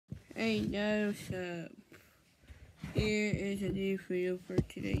Hey guys, here is a new video for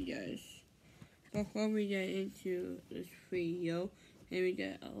today, guys. Before we get into this video, can we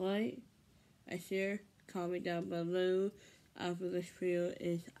get a like, a share, comment down below after this video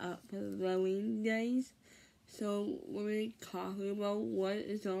is uploading, guys. So we're talking about what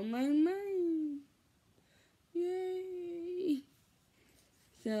is on my mind. Yay!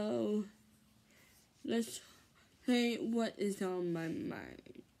 So let's say what is on my mind.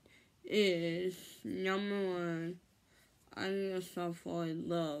 Is number one, I need to stop falling in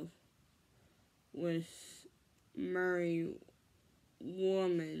love with married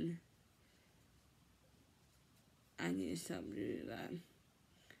woman. I need to stop doing that.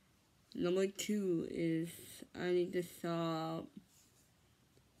 Number two is I need to stop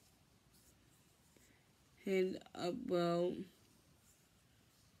head about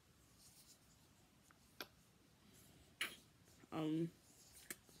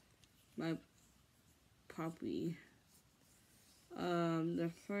my puppy. The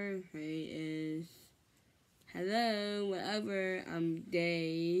first thing is, hello, whatever, I'm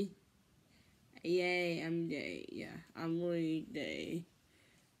Day. Yay, I'm Day. Yeah, I'm really Day.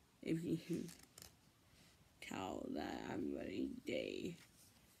 If you can tell that I'm really Day.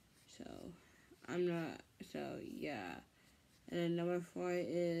 So, I'm not, so yeah. And then number four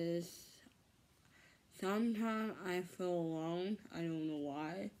is, sometimes I feel alone. I don't know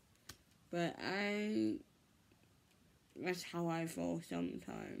why. But that's how I feel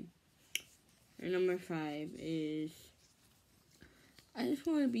sometimes. And number five is, I just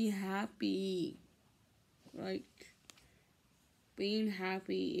want to be happy. Like, being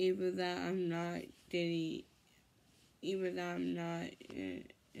happy even that I'm not dating, even that I'm not in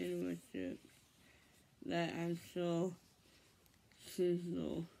a relationship, that I'm still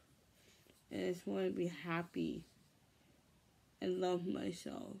single. And I just want to be happy and love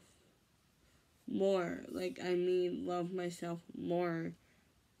myself more. Like, I mean, love myself more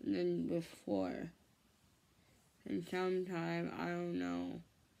than before. And sometimes I don't know.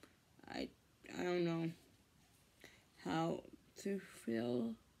 I don't know how to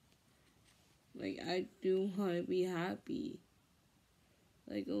feel. Like, I do want to be happy.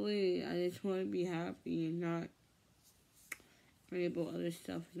 Like, really, I just want to be happy and not worry about other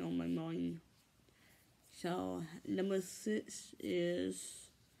stuff on my mind. So, number 6 is,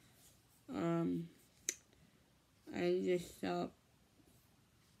 I just stop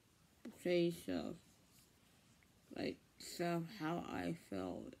saying stuff. Like, stuff how I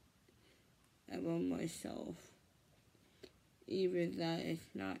felt about myself. Even that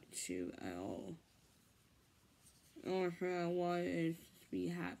it's not true at all. All I want is to be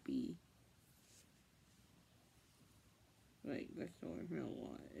happy. Like, that's all I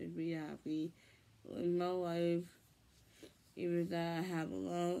want, is be happy. Live my life. Even that I have a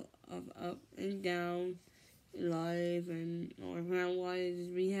lot of up and down in life, and all I want is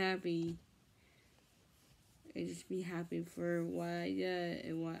to be happy. And just be happy for what I get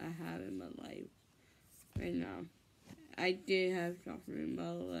and what I have in my life right now. I did have suffering in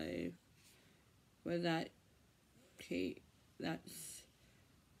my life, but she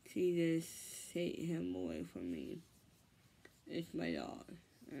just take him away from me. It's my dog,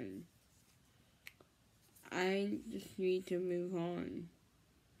 and I just need to move on.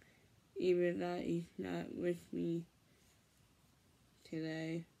 Even that he's not with me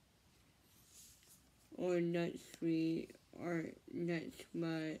today, or next week, or next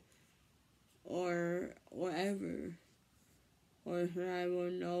month, or whatever. Or I will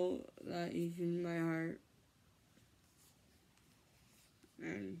know that he's in my heart.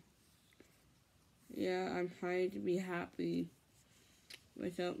 And yeah, I'm trying to be happy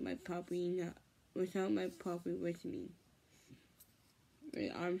without my puppy with me.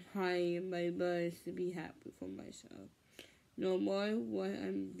 Like, I'm trying my best to be happy for myself. No matter what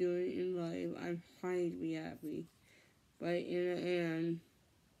I'm doing in life, I'm trying to be happy. But in the end,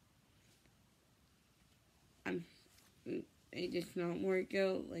 it just not work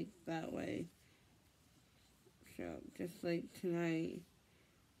out like that way. So just like tonight,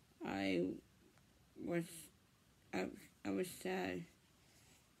 I was sad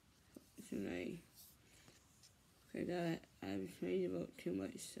tonight because I was thinking about too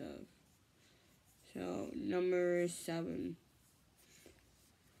much stuff. So number 7.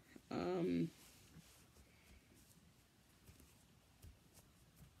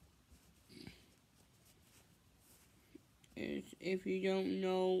 If you don't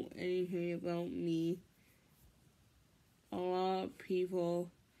know anything about me, a lot of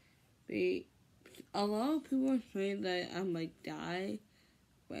people say that I'm a guy,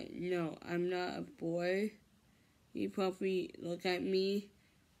 but no, I'm not a boy. You probably look at me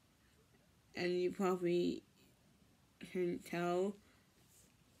and you probably can tell,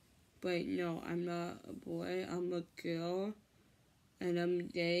 but no, I'm not a boy, I'm a girl, and I'm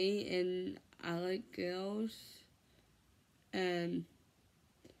gay, and I like girls, and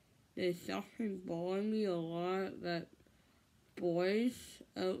there's something bothering me a lot that boys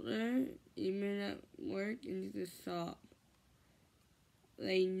out there, even at work, need to stop.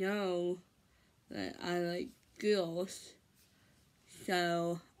 They know that I like girls,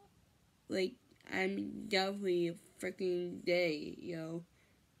 so, like, I'm definitely a freaking gay, yo.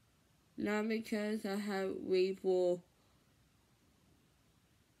 Not because I have rainbow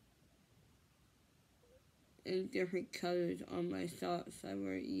and different colors on my socks I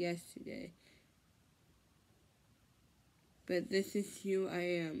wore yesterday. But this is who I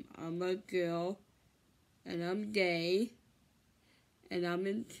am. I'm a girl, and I'm gay, and I'm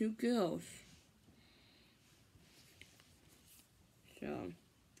into girls. So,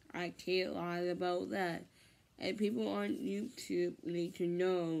 I can't lie about that. And people on YouTube need to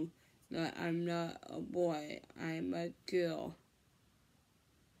know that I'm not a boy, I'm a girl.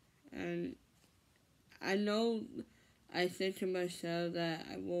 And I know I said to myself that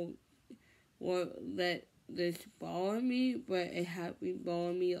I won't let this bother me, but it has been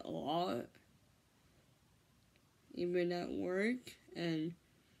bothering me a lot. Even at work, and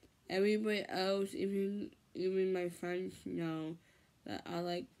everybody else, even my friends know that I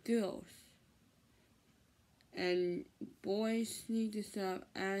like girls. And boys need to stop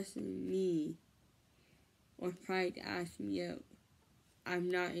asking me, or trying to ask me out. I'm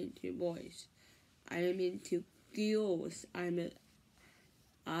not into boys. I am into girls.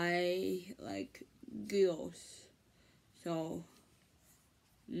 I like girls. So,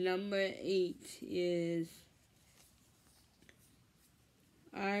 number 8 is,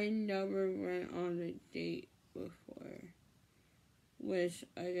 I never went on a date before with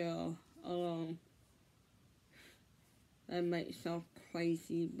a girl alone. That might sound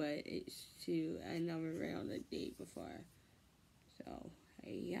crazy, but it's true. I never went on a date before. So,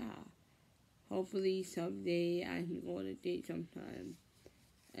 yeah. Hopefully someday I can go on a date sometime.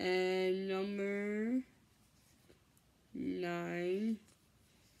 And number 9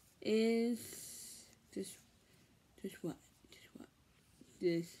 is this what?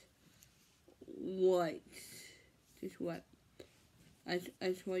 I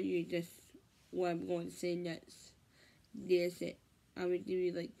told you just what I'm going to say next. That's it. I'm going to give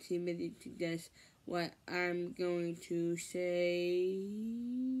you like 2 minutes to guess what I'm going to say.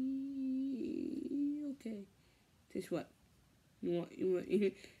 Okay. Just what? You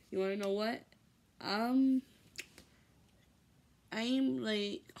want to know what? I am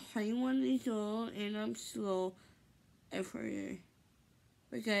like 21 years old and I'm slow at further.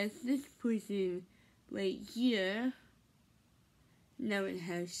 Because this person right here never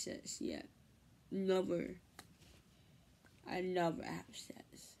has sex yet. Never. I never have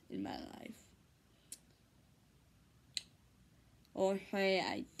sex in my life. Or say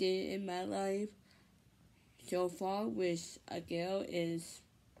I did in my life so far with a girl is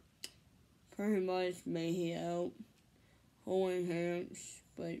pretty much made out, holding hands,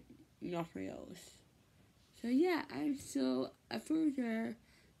 but nothing else. So yeah, I'm still a further.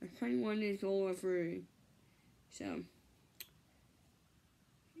 I'm 21 years old for. So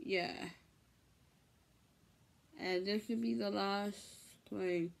yeah. And this will be the last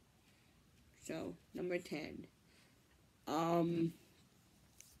thing. So, number 10.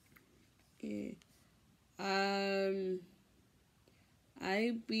 Yeah.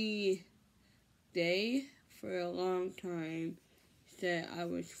 I be gay for a long time since I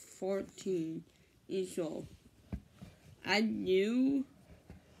was 14 years old. I knew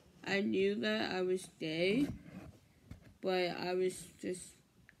that I was gay, but I was just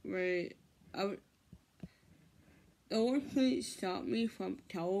right. The only thing that stopped me from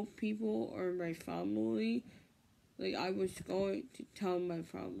telling people or my family, like I was going to tell my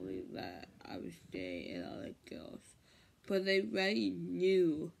family that I was gay and I like girls, but they already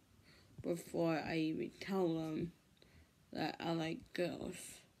knew before I even tell them that I like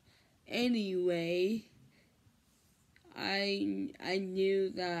girls. Anyway, I knew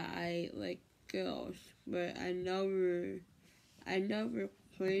that I like girls, but I never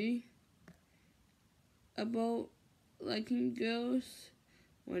played about liking girls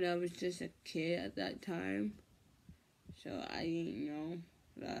when I was just a kid at that time. So I didn't know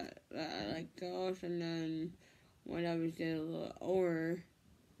that I like girls, and then when I was a little older,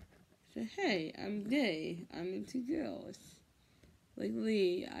 I said, hey, I'm gay, I'm into girls. Like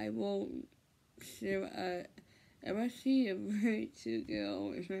Lee, I won't share if I see a very cute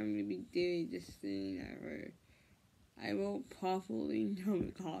girl, if I'm gonna be gay just sitting at her, I won't properly know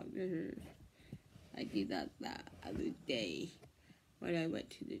the talk to her. I did that other day when I went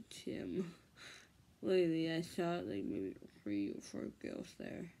to the gym. Literally, I saw like maybe 3 or 4 girls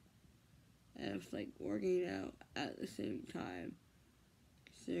there. And I was like working out at the same time,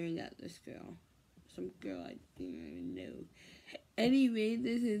 staring at this girl. Some girl I didn't even know. Anyway,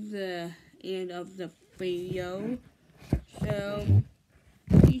 this is the end of the video. So,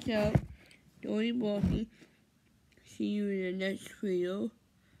 peace out. Don't be walking. See you in the next video.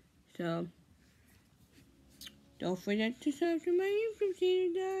 So, don't forget to subscribe to my YouTube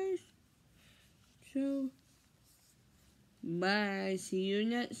channel, guys. So, bye. See you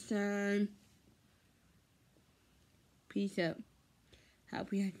next time. Peace out.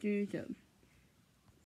 Happy afternoon.